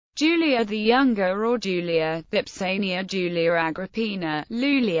Julia the Younger or Julia, Vipsania Julia Agrippina,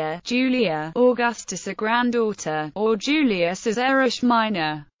 Lulia, Julia, Augustus a granddaughter, or Julia Caesarius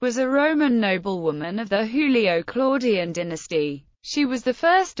Minor, was a Roman noblewoman of the Julio-Claudian dynasty. She was the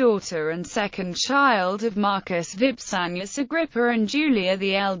first daughter and second child of Marcus Vipsanius Agrippa and Julia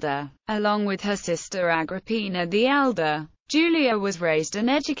the Elder, along with her sister Agrippina the Elder. Julia was raised and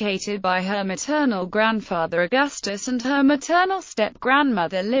educated by her maternal grandfather Augustus and her maternal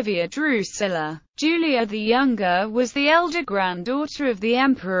step-grandmother Livia Drusilla. Julia the Younger was the elder granddaughter of the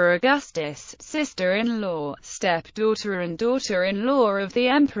Emperor Augustus, sister-in-law, stepdaughter and daughter-in-law of the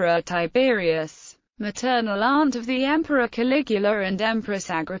Emperor Tiberius, maternal aunt of the Emperor Caligula and Empress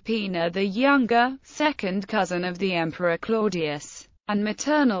Agrippina the Younger, second cousin of the Emperor Claudius, and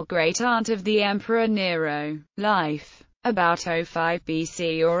maternal great-aunt of the Emperor Nero. Life. About 05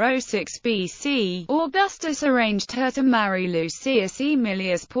 BC or 06 BC, Augustus arranged her to marry Lucius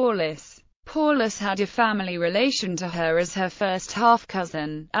Aemilius Paulus. Paulus had a family relation to her as her first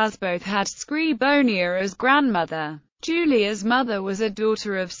half-cousin, as both had Scribonia as grandmother. Julia's mother was a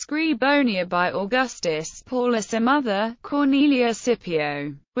daughter of Scribonia by Augustus. Paulus' mother, Cornelia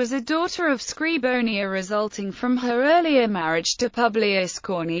Scipio, was a daughter of Scribonia resulting from her earlier marriage to Publius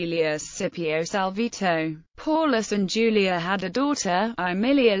Cornelius Scipio Salvito. Paulus and Julia had a daughter,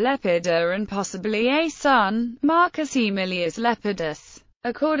 Aemilia Lepida, and possibly a son, Marcus Aemilius Lepidus.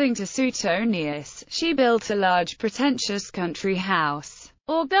 According to Suetonius, she built a large pretentious country house.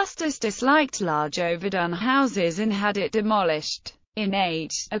 Augustus disliked large overdone houses and had it demolished.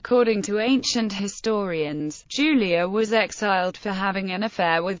 According to ancient historians, Julia was exiled for having an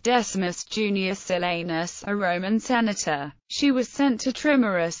affair with Decimus Junius Silanus, a Roman senator. She was sent to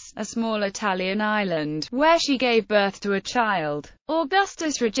Trimarus, a small Italian island, where she gave birth to a child.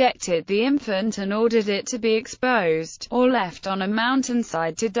 Augustus rejected the infant and ordered it to be exposed, or left on a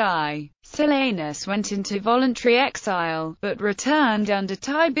mountainside to die. Silanus went into voluntary exile, but returned under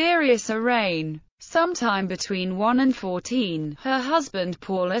Tiberius' reign. Sometime between 1 and 14, her husband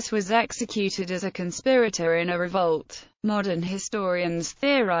Paulus was executed as a conspirator in a revolt. Modern historians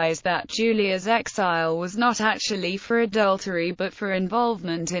theorize that Julia's exile was not actually for adultery but for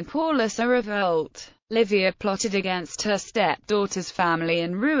involvement in Paulus' revolt. Livia plotted against her stepdaughter's family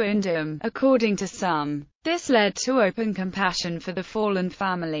and ruined him, according to some. This led to open compassion for the fallen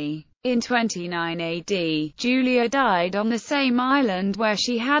family. In 29 AD, Julia died on the same island where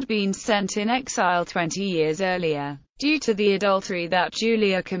she had been sent in exile 20 years earlier. Due to the adultery that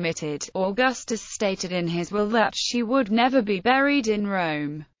Julia committed, Augustus stated in his will that she would never be buried in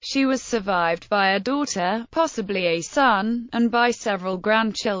Rome. She was survived by a daughter, possibly a son, and by several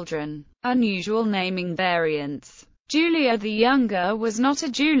grandchildren. Unusual naming variants. Julia the Younger was not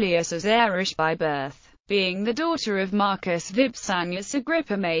a Julia Caesarius by birth. Being the daughter of Marcus Vipsanius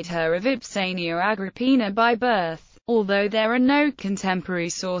Agrippa made her a Vipsania Agrippina by birth, although there are no contemporary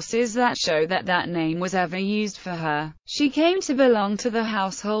sources that show that that name was ever used for her. She came to belong to the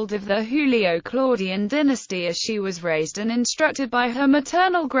household of the Julio-Claudian dynasty as she was raised and instructed by her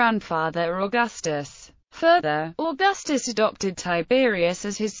maternal grandfather Augustus. Further, Augustus adopted Tiberius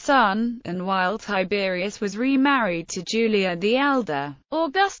as his son, and while Tiberius was remarried to Julia the Elder,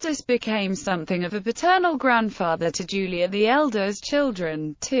 Augustus became something of a paternal grandfather to Julia the Elder's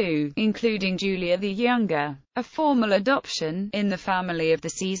children, too, including Julia the Younger. A formal adoption, in the family of the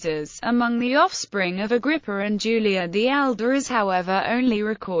Caesars, among the offspring of Agrippa and Julia the Elder is however only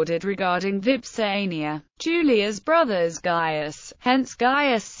recorded regarding Vipsania. Julia's brothers Gaius, hence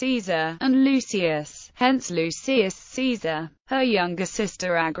Gaius Caesar, and Lucius, hence Lucius Caesar, her younger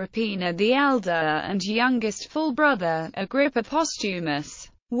sister Agrippina the Elder, and youngest full brother, Agrippa Postumus,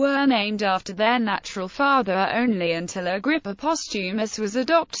 were named after their natural father only until Agrippa Postumus was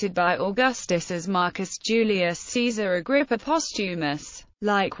adopted by Augustus as Marcus Julius Caesar Agrippa Postumus.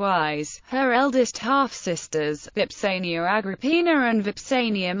 Likewise, her eldest half-sisters, Vipsania Agrippina and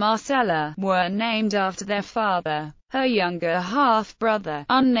Vipsania Marcella, were named after their father. Her younger half-brother,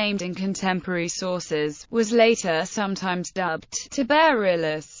 unnamed in contemporary sources, was later sometimes dubbed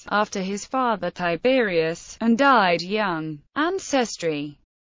Tiberius, after his father Tiberius, and died young. Ancestry.